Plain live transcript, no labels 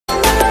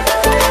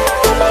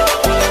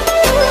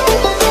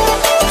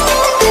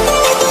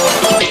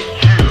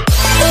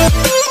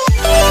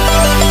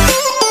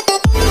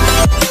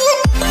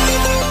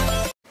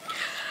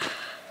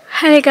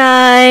Hi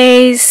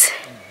guys,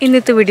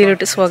 ഇന്നത്തെ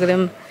വീഡിയോയിലോട്ട്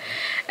സ്വാഗതം.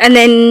 And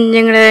then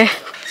ഞങ്ങളുടെ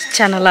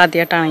ചാനൽ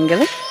ആദ്യമായിട്ടാണെങ്കിൽ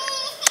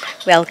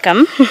വെൽക്കം.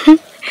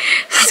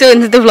 So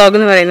ഇന്നത്തെ വ്ളോഗ്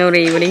എന്ന് പറയുന്നത് ഒരു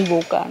ഈവനിങ്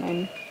walk-ആണ്.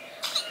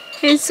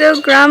 He's so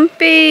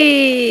grumpy.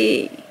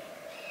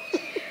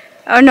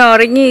 അവൻ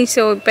ഉറങ്ങി,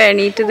 so ഇപ്പം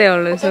എണീറ്റതേ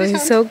ഉള്ളൂ. So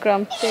he's so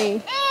grumpy.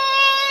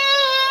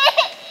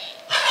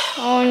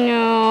 Oh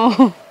no.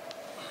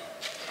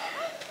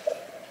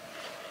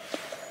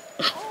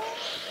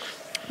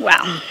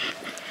 Wow.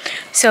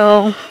 So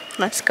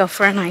let's go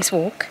for a nice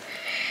walk.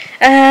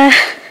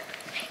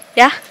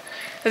 Yeah,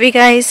 hope you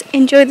guys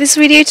enjoy this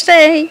video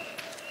today.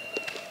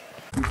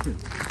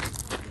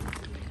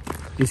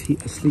 Is he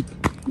asleep?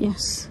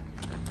 Yes.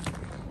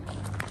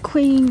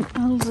 Queen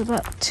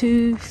Elizabeth II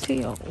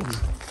field.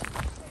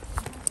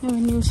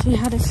 Never knew she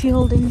had a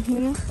field in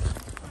here.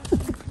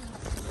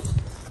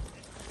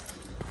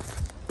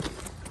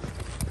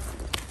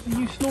 Are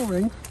you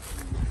snoring?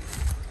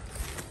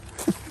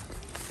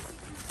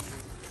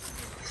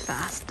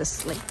 Fast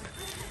asleep.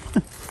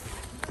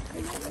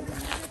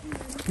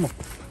 Come on.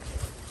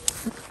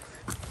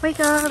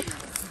 Wake up.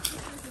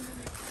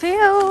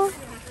 Theo.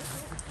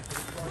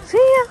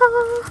 Theo.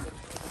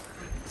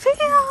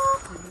 Theo.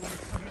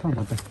 Come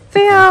on, baby.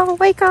 Theo,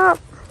 wake up.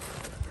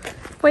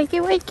 Wakey,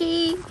 wakey.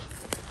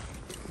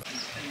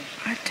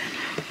 I don't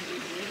know.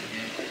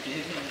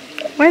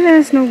 Why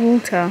there's no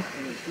water?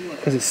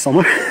 Because it's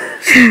summer.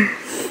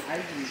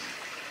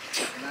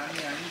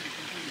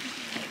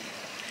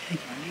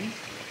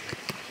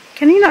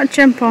 Can you not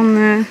jump on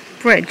the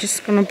bridge? It's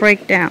gonna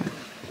break down.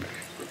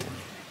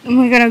 And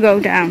we're gonna go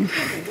down.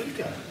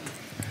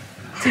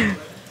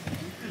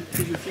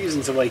 He's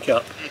refusing to wake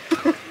up.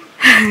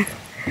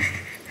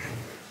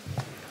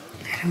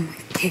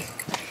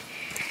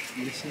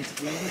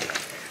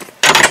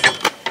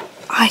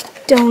 I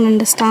don't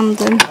understand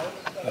them.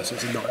 Oh, so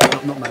it's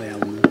not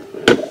Malayalam.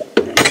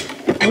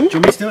 Do you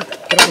want me to do it?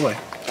 Get out of the way.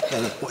 No,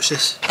 watch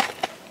this.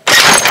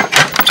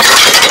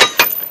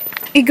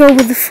 You go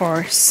with the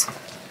force.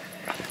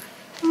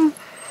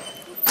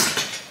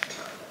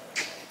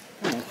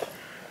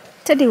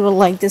 Teddy will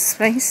like this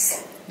space.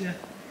 Yeah,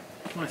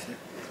 nice.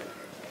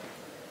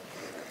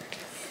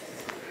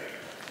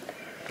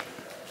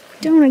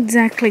 Don't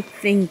exactly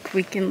think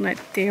we can let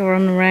Theo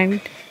run around.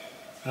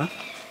 Huh?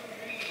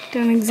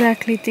 Don't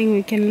exactly think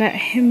we can let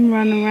him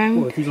run around.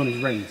 Well, if he's on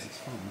his reins, it's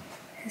fine.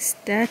 It's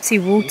dirty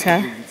water.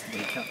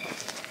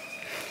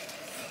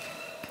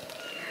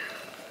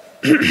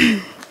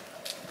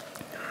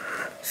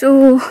 So,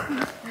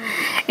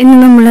 ഇന്ന്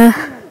നമ്മൾ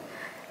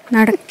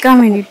നടക്കാൻ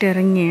വേണ്ടിയിട്ട്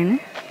ഇറങ്ങിയാണ്.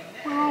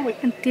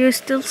 And Theo's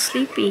still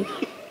sleepy.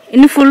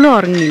 ഇന്ന് full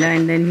ഉറങ്ങില്ല,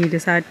 and then he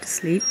decided to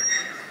sleep.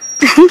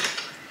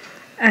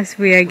 As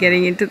we are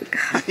getting into the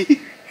car.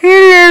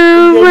 Hello,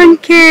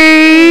 monkey.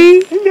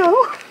 Hello.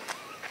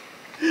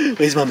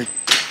 Where's Mummy?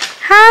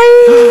 Hi.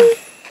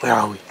 Where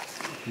are we?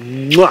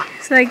 Mwah.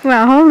 It's like,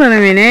 well, hold on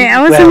a minute. I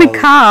was in the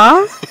car.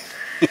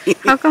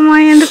 How come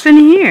I end up in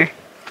here?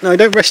 No,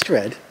 don't rest your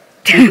head.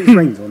 Put his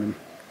reins on him.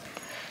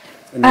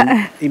 And then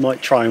he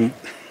might try and...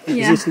 Is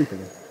he asleep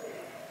again?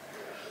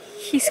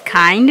 He's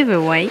kind of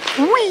awake.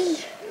 Whee!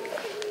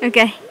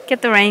 Okay, get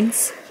the reins.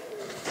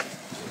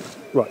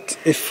 Right,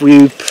 if we...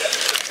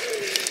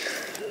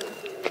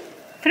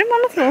 Put him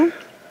on the floor.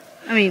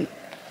 I mean...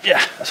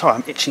 Yeah, that's why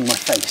I'm itching my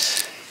face.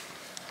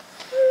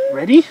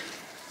 Ready?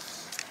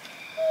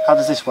 How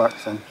does this work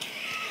then?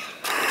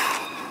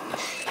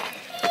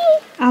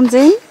 Hands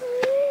in.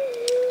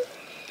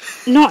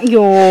 Not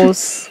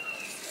yours.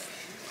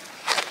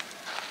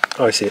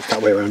 Oh, I see it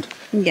that way around.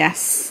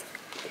 Yes.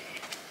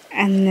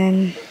 And then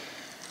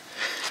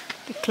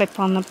the clip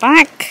on the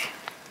back.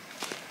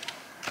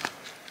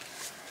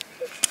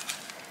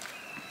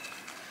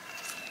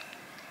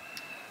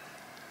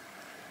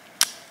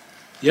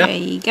 Yeah.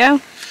 There you go.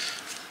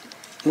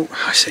 Oh,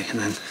 I see, and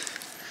then...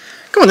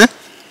 Go on then.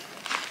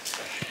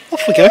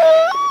 Off we go.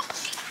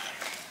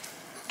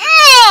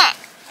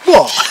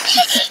 What?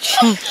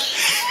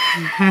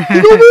 You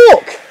gonna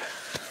walk?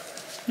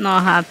 Not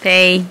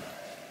happy.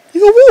 You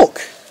gonna walk?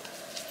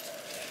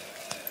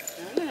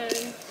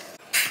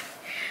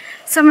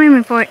 സമയം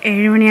ഇപ്പോൾ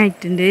 7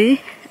 മണിയായിട്ടുണ്ട്.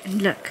 And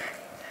look,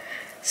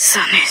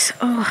 sun is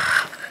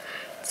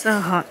so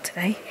hot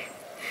today.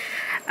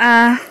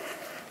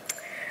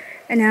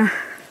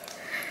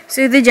 So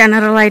ഇത്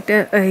ജനറലായിട്ട്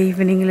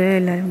ഈവനിങ്ങിൽ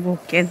എല്ലാവരും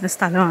walk ചെയ്യുന്ന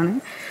സ്ഥലമാണ്.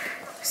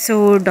 So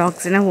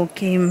ഡോഗ്സിനെ walk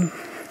ചെയ്യും.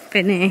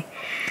 പിന്നെ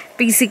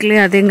basically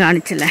അധികം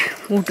കാണിച്ചില്ലേ,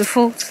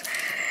 waterfalls.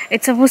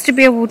 It's suppose to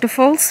B A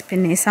waterfalls.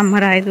 പിന്നെ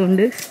സമ്മർ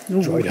ആയതുകൊണ്ട്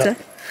water.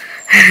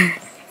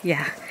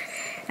 Yeah,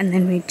 and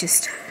then we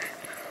just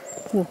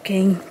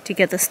walking to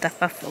get the stuff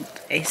off of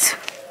the days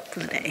for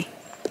the day.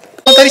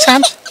 Come on, Daddy's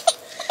hand.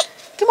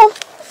 Come on.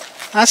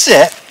 That's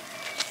it.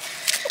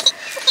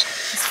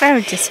 It's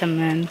very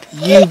determined.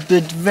 You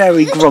big,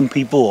 very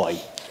grumpy boy.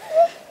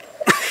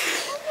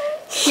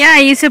 Yeah,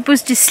 you're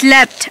supposed to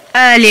slept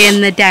early in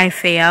the day,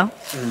 Theo.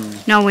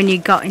 Not when you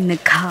got in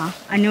the car.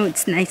 I know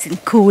it's nice and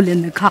cool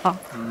in the car.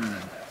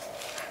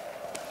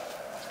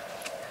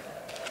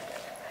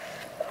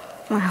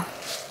 Wow.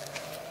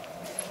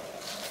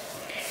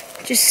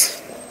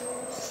 Just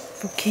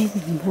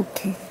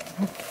walking.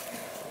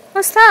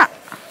 What's that?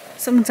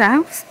 Someone's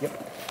house? Yep.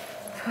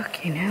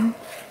 Fucking hell.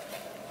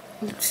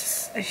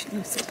 Oops, I shouldn't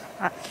have said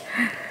that.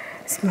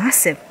 It's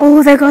massive.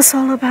 Oh, they got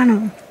solar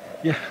panel.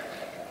 Yeah,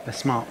 they're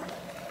smart.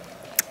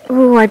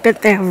 Oh, I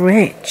bet they're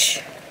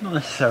rich. Not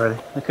necessarily.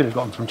 They could have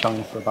gotten from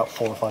China for about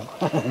 4 or 5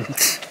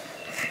 grand.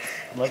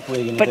 Like we're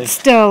going to do. But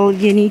still,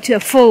 you need to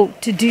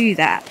afford to do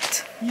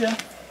that. Yeah.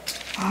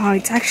 Oh,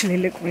 it's actually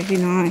look really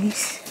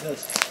nice. It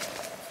does.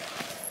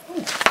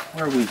 Oh,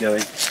 where are we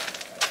going?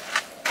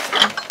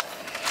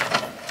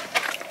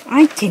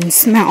 I can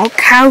smell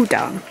cow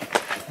dung.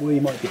 We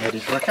might be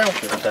headed for a cow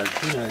field then.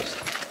 Who knows?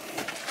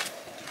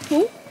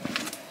 Oh,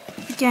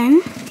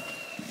 again,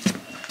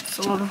 it's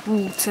a lot of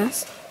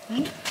waters.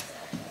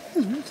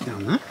 It's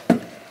down there.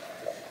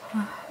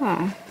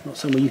 Oh, Not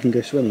somewhere you can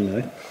go swimming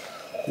though.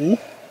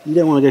 You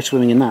don't want to go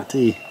swimming in that, do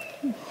you?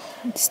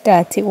 it's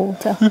dirty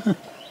water.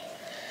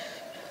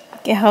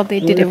 Get how they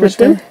did You it wanna go with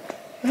for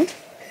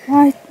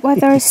the... Why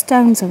there are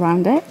stones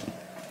around it?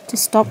 To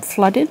stop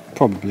flooding?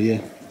 Probably,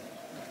 yeah.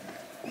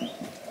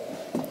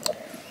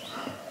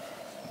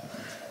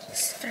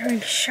 It's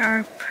very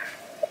sharp.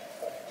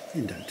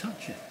 Then don't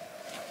touch it.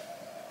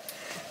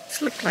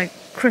 It's look like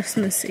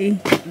Christmassy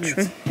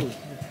tree.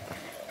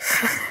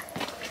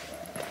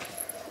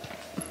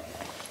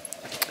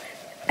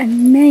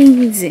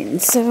 Amazing.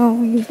 So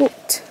we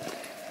walked.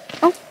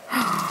 Oh,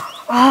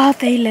 are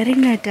they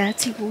letting their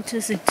dirty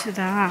waters into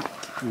that?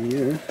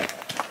 Yeah.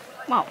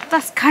 Well,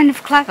 that's kind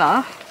of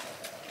clever.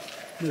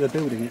 No, they're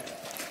building it.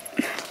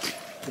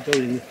 They're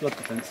building the flood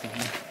defence down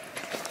there.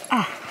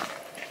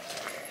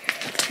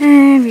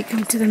 And we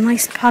come to the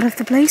nice part of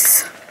the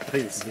place. I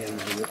think this is the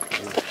end of the walk.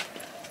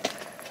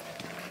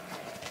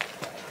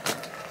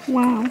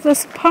 Wow,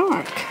 there's a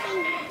park.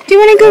 Do you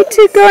want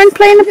to go and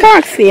play in the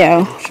park,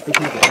 Theo?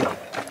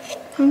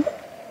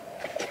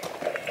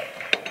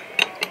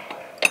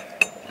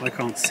 I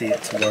can't see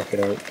it to work it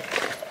out.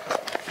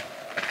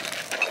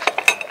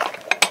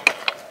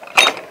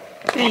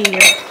 There you go.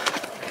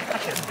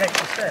 Actually, the gate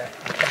was there.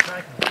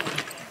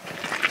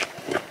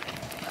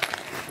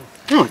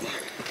 Right.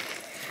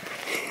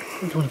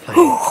 What do you want to play?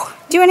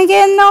 Do you want to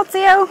get in now,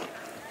 Theo?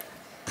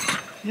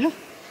 Yeah.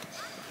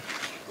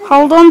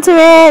 Hold on to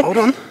it. Hold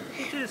on.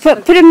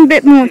 Put him a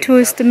bit more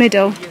towards the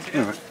middle.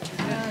 Alright.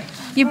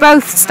 You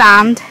both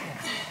stand,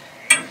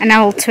 and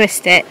I will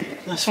twist it.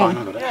 That's fine,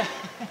 I got it.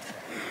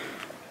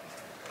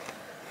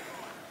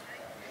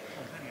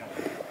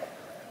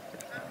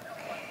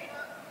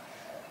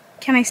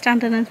 Can I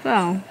stand in as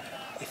well?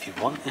 If you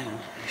want, yeah.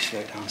 You slow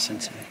it down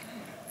sensibly.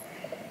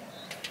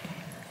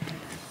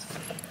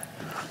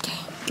 Okay,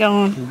 go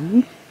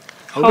on.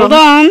 Hold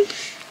on.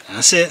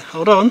 That's it,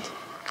 hold on.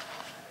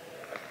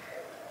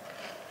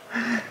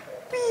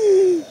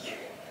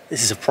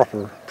 This is a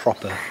proper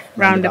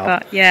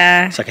Roundabout,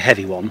 yeah. It's like a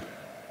heavy one.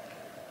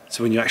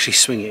 So when you actually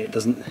swing it, it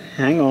doesn't...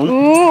 Hang on.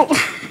 Ooh.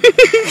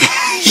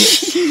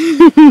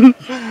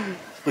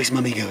 Where's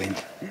Mummy going?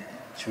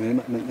 Should we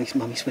make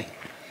Mummy swing?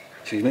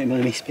 Should we make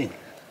Mummy spin?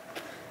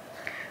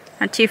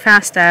 Not too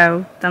fast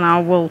though, then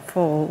I will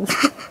fall.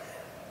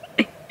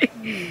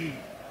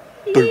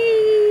 Boom.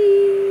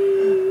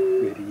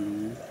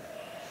 Ready?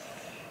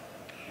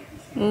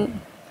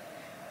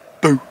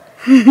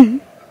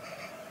 Boom.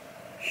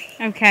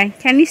 Okay,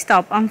 can you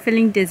stop? I'm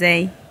feeling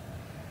dizzy.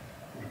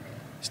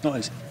 It's not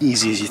as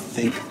easy as you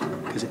think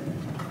because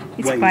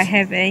It's weighs. quite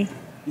heavy.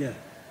 Yeah.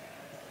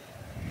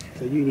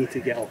 So you need to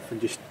get off and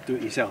just do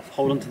it yourself.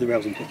 Hold on to the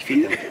rails and put your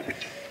feet down.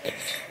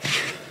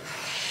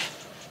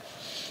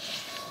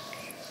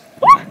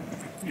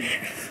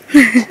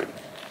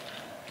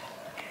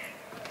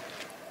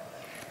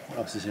 What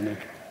else is in there?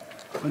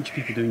 A bunch of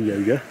people doing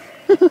yoga.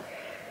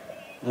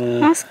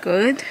 That's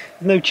good.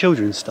 No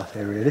children's stuff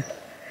here really.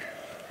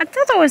 I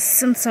thought there was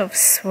some sort of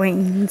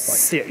swings. Right,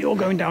 Theo, you're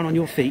going down on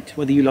your feet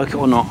whether you like it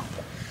or not.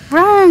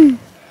 Run!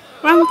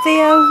 Run,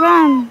 Theo,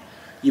 run!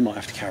 You might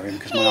have to carry him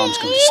because my arm's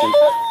gone to sleep.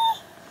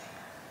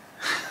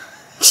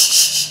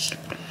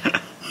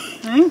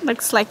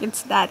 Looks like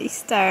it's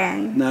Daddy's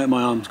turn. No,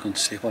 my arm's gone to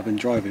sleep. I've been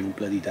driving all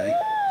bloody day.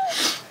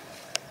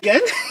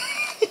 Again?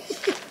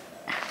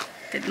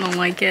 Did not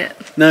like it.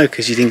 No,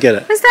 because you didn't get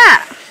it. What's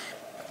that?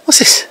 What's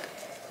this?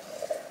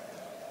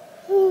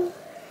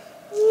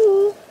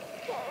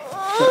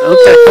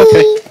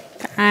 Okay.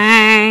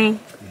 Hi.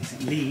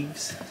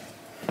 Leaves.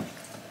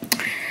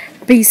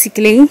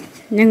 Basically,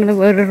 ഞങ്ങൾ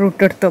വേറെ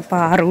root എടുത്തപ്പോൾ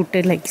ആ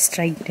root like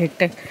straight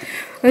ആയിട്ട്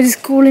ഒരു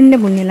സ്കൂളിൻ്റെ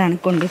മുന്നിലാണ്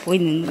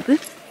കൊണ്ടുപോയി നിന്നത്.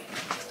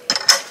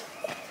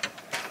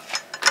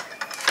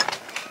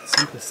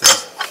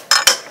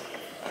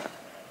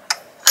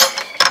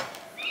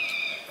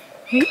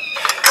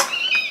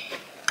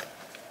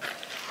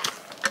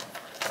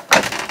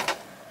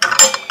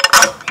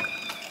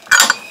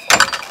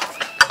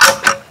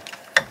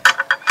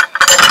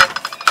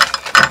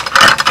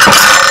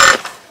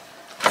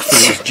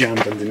 It's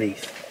jammed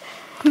underneath.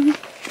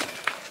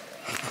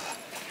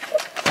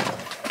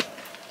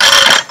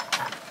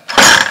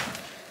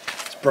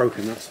 It's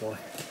broken, that's why.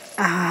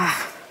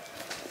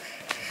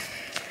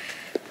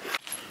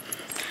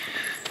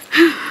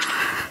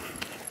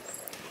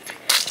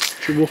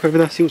 Should we walk over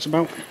there, see what's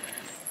about?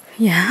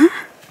 Yeah.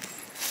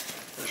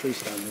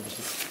 Trees down there,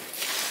 isn't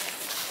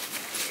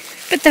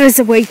But there is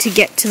a way to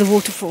get to the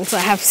waterfalls. I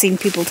have seen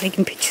people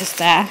taking pictures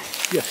there.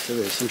 it? Yes, there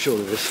is. I'm sure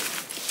there is.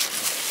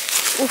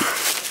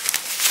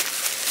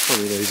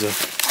 Probably those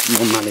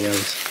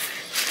non-Malios.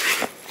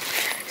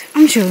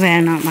 I'm sure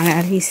they're not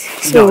Malayalis.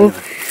 No, So,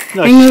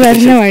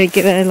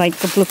 they're like a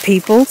couple of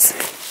peoples.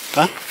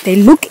 Huh? They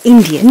look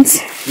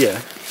Indians.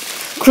 Yeah.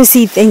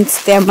 Chrissy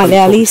thinks they're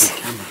Malayalis.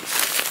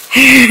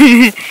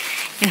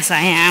 Yes,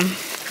 I am.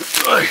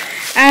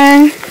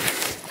 And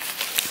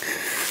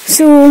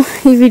so,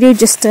 this video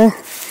just a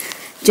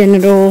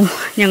general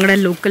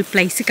local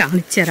place. So,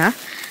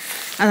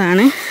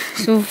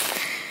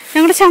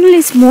 our channel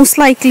is most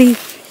likely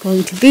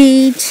going to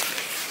beach,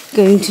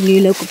 going to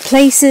new local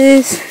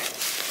places,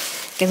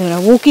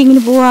 walking in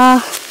the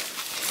boa,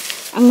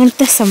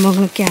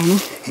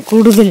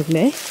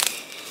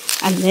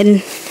 and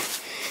then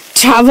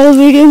travel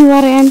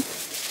video.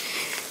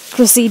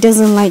 Chrissy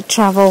doesn't like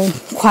travel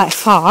quite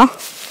far,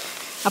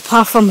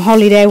 apart from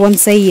holiday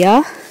once a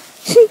year.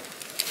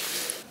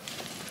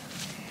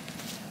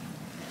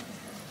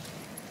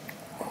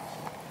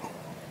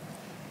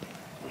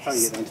 How do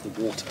you get down to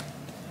the water?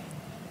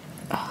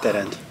 Dead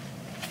end.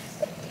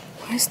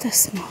 Where's the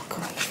smell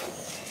coming?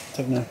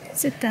 Don't know.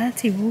 Is it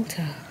dirty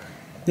water?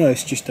 No,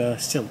 it's just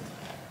silt.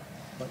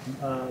 Like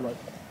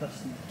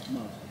that's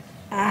mud.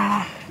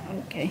 Ah,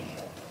 okay.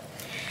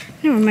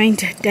 Never mind,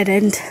 dead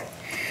end.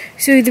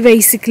 So it's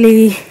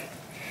basically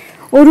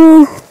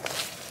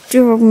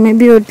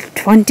maybe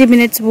 20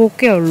 minutes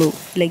walk or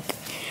like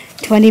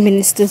 20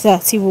 minutes to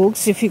 30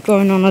 walks if you're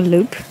going on a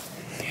loop.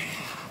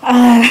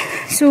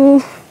 So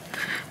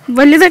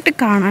വലിയതായിട്ട്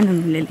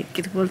കാണാനൊന്നുമില്ല like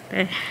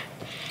ഇതുപോലത്തെ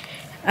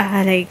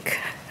like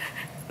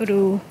ഒരു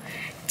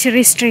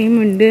ചെറിയ stream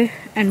ഉണ്ട്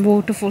and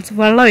waterfalls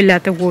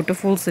വെള്ളമില്ലാത്ത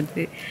waterfalls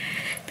ഉണ്ട്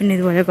പിന്നെ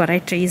ഇതുപോലെ കുറേ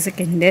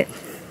ട്രീസൊക്കെ ഉണ്ട്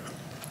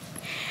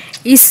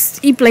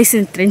ഈ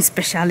പ്ലേസിന് ഇത്രയും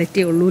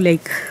സ്പെഷ്യാലിറ്റി ഉള്ളൂ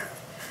like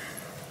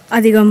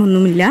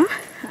അധികമൊന്നുമില്ല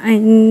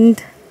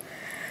and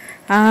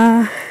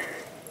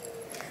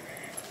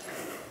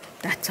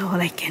that's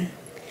all I can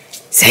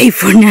say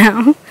for now.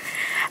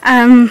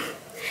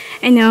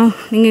 I know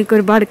നിങ്ങൾക്ക്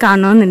ഒരുപാട്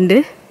കാണണമെന്നുണ്ട്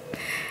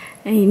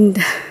ആൻഡ്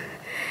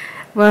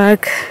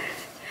വർക്ക്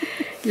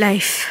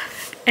ലൈഫ്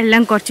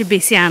എല്ലാം കുറച്ച്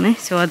ബിസിയാണ്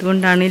സോ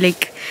അതുകൊണ്ടാണ്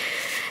ലൈക്ക്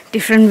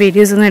ഡിഫറെൻറ്റ്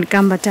വീഡിയോസ് ഒന്നും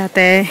എടുക്കാൻ പറ്റാത്ത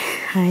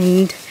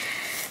and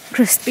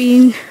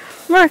ക്രിസ്പീൻ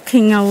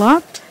working a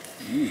lot.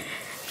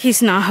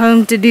 He's not home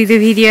to do the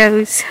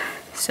videos,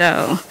 so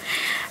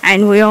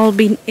and we all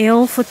been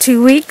ill for 2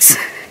 weeks.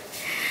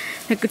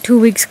 Like 2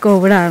 weeks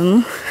COVID ആയിരുന്നു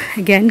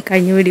again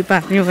കഴിഞ്ഞ വീഡിയോ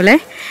പറഞ്ഞ പോലെ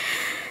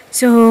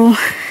സോ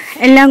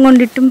എല്ലാം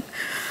കൊണ്ടിട്ടും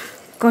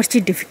കുറച്ച്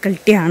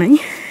ഡിഫിക്കൽട്ടിയാണ്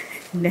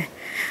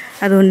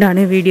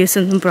അതുകൊണ്ടാണ്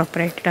വീഡിയോസൊന്നും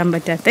പ്രോപ്പറായിട്ട് ഇടാൻ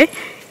പറ്റാത്തത്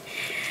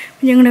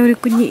ഞങ്ങളുടെ ഒരു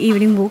കുഞ്ഞ്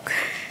ഈവനിങ് വോക്ക്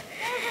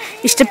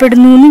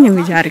ഇഷ്ടപ്പെടുന്നു എന്ന് ഞാൻ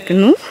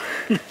വിചാരിക്കുന്നു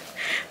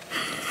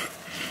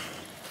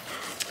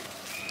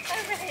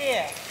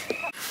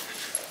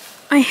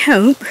I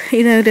hope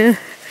ഇതൊരു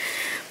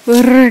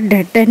വേറെ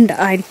ഡെഡ് എൻഡ്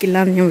ആയിരിക്കില്ല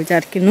എന്ന് ഞാൻ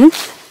വിചാരിക്കുന്നു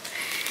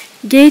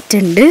ഗേറ്റ്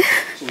ഉണ്ട്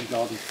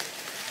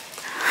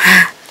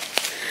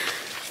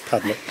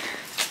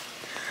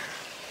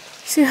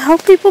So how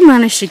people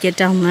manage to get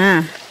down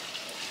there?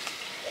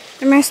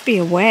 There must be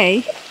a way.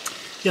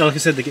 Yeah, like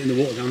I said, they get in the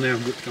water down there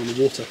and walk down the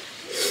water.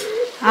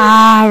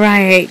 Ah,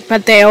 right.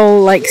 But they're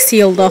all like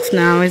sealed off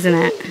now, isn't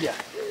it? Yeah.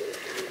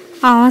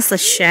 Oh, that's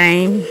a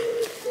shame.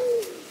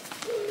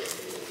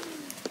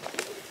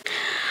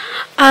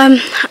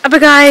 അപ്പോൾ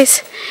guys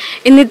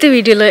ഇന്നത്തെ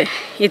വീഡിയോയിൽ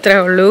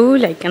ഇത്രയേ ഉള്ളൂ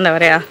like എന്താ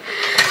പറയുക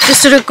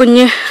just ഒരു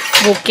കുഞ്ഞ്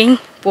walking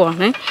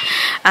പോവാണ്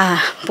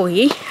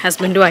പോയി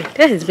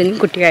ഹസ്ബൻഡും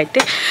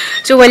കുട്ടിയുമായിട്ട്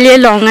സോ വലിയ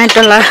ലോങ്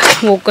ആയിട്ടുള്ള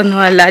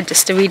വോക്കൊന്നുമല്ല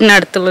ജസ്റ്റ്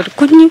വീടിനടുത്തുള്ളൊരു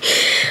കുഞ്ഞ്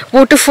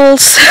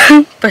വാട്ടർഫോൾസ്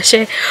പക്ഷേ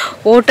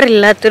വാട്ടർ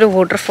ഇല്ലാത്തൊരു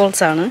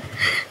വാട്ടർഫോൾസാണ്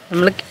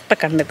നമ്മളിപ്പോൾ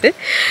കണ്ടത്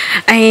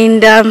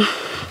ആൻഡ്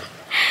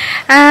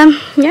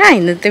ഞാൻ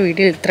ഇന്നത്തെ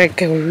വീഡിയോ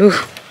ഇത്രയൊക്കെ ഉള്ളൂ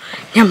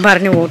ഞാൻ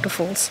പറഞ്ഞു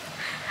വാട്ടർഫോൾസ്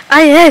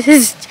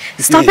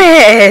സ്റ്റോപ്പ്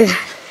ഇറ്റ്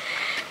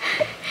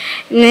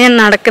ഞാൻ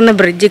നടക്കുന്ന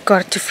ബ്രിഡ്ജ്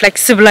കുറച്ച്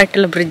ഫ്ലെക്സിബിൾ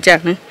ആയിട്ടുള്ള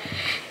ബ്രിഡ്ജാണ്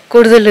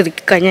കൂടുതൽ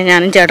ഒതുക്കി കഴിഞ്ഞാൽ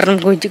ഞാനും ചേട്ടനും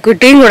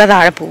കുട്ടിയും കൂടെ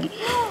താഴെ പോകും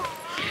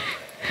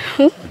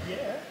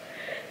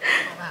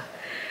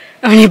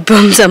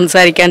അവനിപ്പം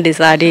സംസാരിക്കാൻ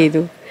ഡിസൈഡ്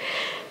ചെയ്തു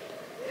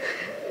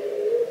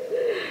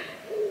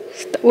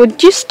Would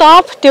you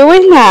stop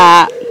doing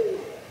that?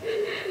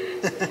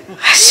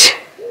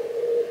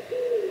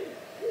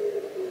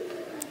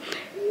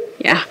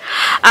 Yeah.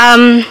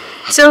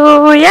 So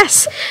yes,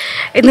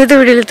 ഇന്നത്തെ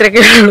വീഡിയോയിൽ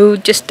ഇത്രയൊക്കെ ഉള്ളൂ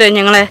ജസ്റ്റ്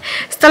ഞങ്ങളെ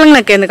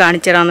സ്ഥലങ്ങളൊക്കെ ഒന്ന്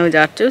കാണിച്ചു തരാമെന്ന്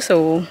വിചാരിച്ചു സോ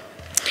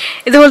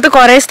ഇതുപോലത്തെ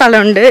കുറേ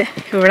സ്ഥലമുണ്ട്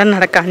ഇവിടെ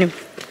നടക്കാനും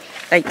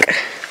ലൈക്ക്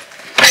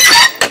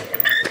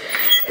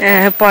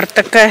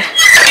പുറത്തൊക്കെ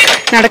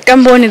നടക്കാൻ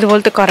പോകുന്ന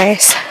ഇതുപോലത്തെ കുറേ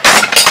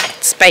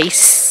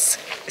സ്പേസ്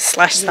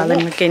 /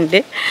 സ്ഥലങ്ങളൊക്കെ ഉണ്ട്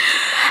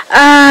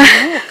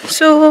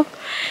so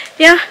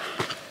yeah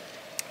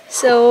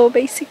so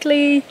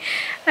basically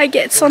I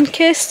get some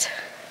kissed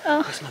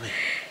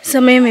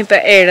സമയം ഇപ്പം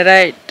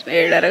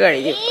 7:30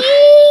 കഴിയും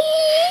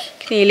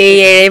Neeli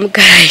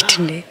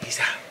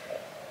 7:45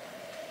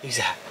 Who's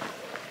that?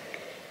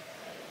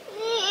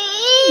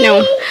 No,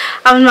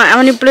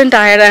 I'm ഇപ്പോഴും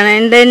tired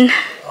and then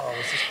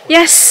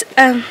yes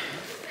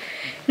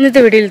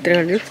ഇന്നത്തെ വീഡിയോയിൽ ഇത്രയേ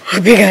ഉള്ളൂ.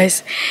 ഓക്കെ ഗൈസ്,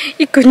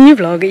 ഈ കുഞ്ഞു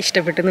വ്ളോഗ്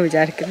ഇഷ്ടപ്പെട്ടെന്ന്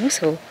വിചാരിക്കുന്നു.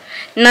 സോ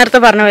നേരത്തെ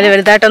പറഞ്ഞ പോലെ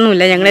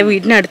വലുതായിട്ടൊന്നുമില്ല, ഞങ്ങളുടെ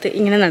വീടിനടുത്ത്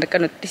ഇങ്ങനെ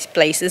നടക്കാൻ ഒത്തിരി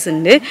പ്ലേസസ്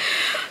ഉണ്ട്.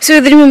 സോ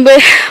ഇതിനു മുമ്പ്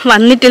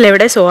വന്നിട്ടില്ല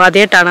ഇവിടെ, സോ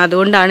ആദ്യമായിട്ടാണ്,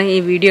 അതുകൊണ്ടാണ് ഈ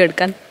വീഡിയോ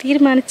എടുക്കാൻ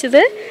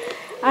തീരുമാനിച്ചത്.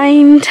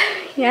 ആൻഡ്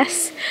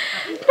യെസ്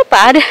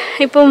പാട്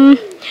ഇപ്പം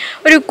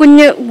ഒരു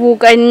കുഞ്ഞ്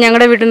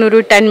ഞങ്ങളുടെ വീട്ടിൽ നിന്ന് ഒരു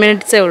 10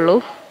 minutes ഉള്ളൂ.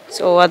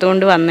 സോ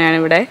അതുകൊണ്ട് വന്നതാണ്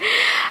ഇവിടെ.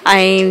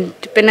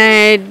 ആൻഡ് പിന്നെ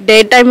ഡേ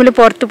ടൈമിൽ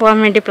പുറത്ത് പോകാൻ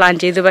വേണ്ടി പ്ലാൻ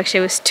ചെയ്തു, പക്ഷേ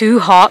ഇറ്റ് വാസ് ടു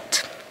ഹോട്ട്.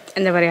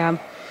 എന്താ പറയുക,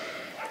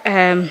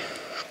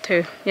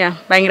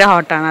 ഭയങ്കര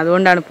ഹോട്ടാണ്,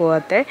 അതുകൊണ്ടാണ്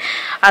പോകാത്തത്.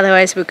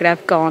 Otherwise we could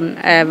have gone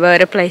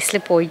വേറെ പ്ലേസിൽ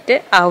പോയിട്ട്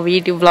ആ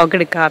വീഡിയോ വ്ളോഗ്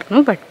എടുക്കാമായിരുന്നു.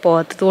 ബട്ട്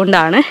പോകാത്തത്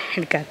കൊണ്ടാണ്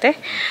എടുക്കാത്തത്.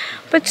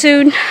 But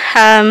soon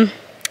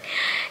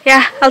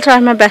I'll try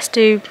my best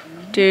to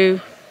do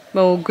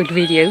more good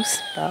videos.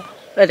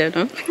 I don't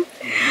know.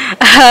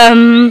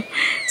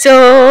 So,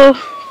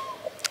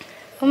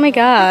 oh my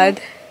god.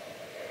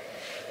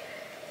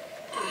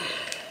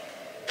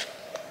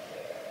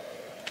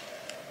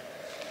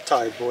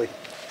 Tired boy.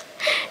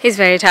 He's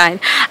very tired.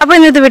 അപ്പോൾ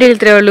ഇന്നത്തെ വീഡിയോയിൽ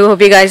ഇത്രയേ ഉള്ളൂ.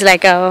 Hope you guys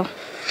like our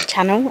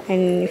channel,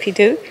 and if you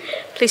do,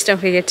 please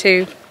don't forget to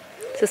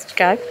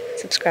subscribe.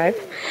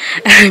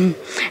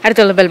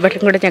 അടുത്തുള്ള bell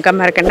button കൂടെ ഞെക്കാൻ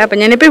മറക്കണ്ട. അപ്പോൾ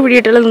ഞാനിപ്പോൾ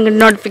വീഡിയോ ഇട്ടുള്ള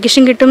നിങ്ങൾക്ക്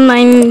നോട്ടിഫിക്കേഷൻ കിട്ടും.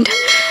 And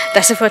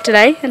that's it for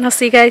today, and I'll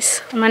see you guys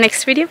on my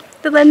next video.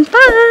 Till then,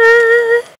 bye.